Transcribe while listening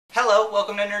Hello,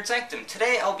 welcome to Nerd Sanctum.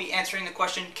 Today I'll be answering the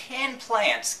question, can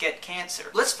plants get cancer?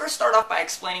 Let's first start off by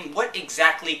explaining what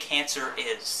exactly cancer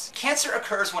is. Cancer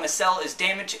occurs when a cell is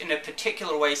damaged in a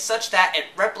particular way such that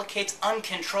it replicates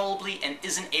uncontrollably and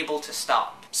isn't able to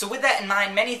stop. So with that in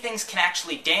mind, many things can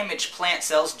actually damage plant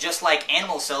cells just like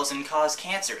animal cells and cause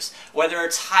cancers. Whether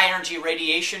it's high energy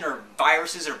radiation or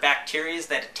viruses or bacteria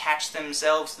that attach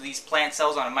themselves to these plant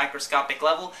cells on a microscopic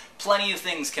level, plenty of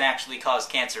things can actually cause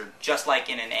cancer, just like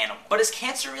in an animal. But is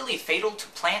cancer really fatal to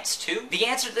plants too? The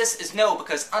answer to this is no,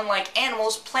 because unlike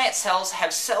animals, plant cells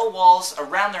have cell walls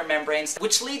around their membranes,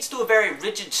 which leads to a very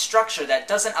rigid structure that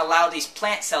doesn't allow these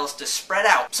plant cells to spread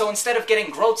out. So instead of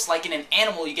getting growths like in an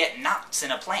animal, you get knots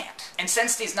in a plant. And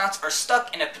since these knots are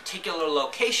stuck in a particular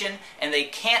location and they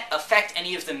can't affect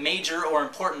any of the major or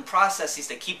important processes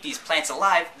that keep these plants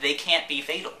alive, they can't be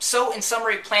fatal. So in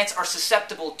summary, plants are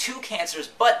susceptible to cancers,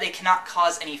 but they cannot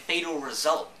cause any fatal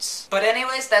results. But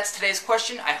anyways, that's today's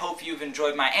question. I hope you've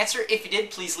enjoyed my answer. If you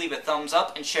did, please leave a thumbs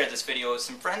up and share this video with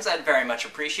some friends. I'd very much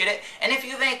appreciate it. And if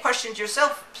you have any questions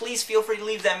yourself, please feel free to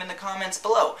leave them in the comments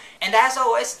below. And as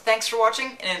always, thanks for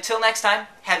watching, and until next time,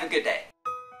 have a good day.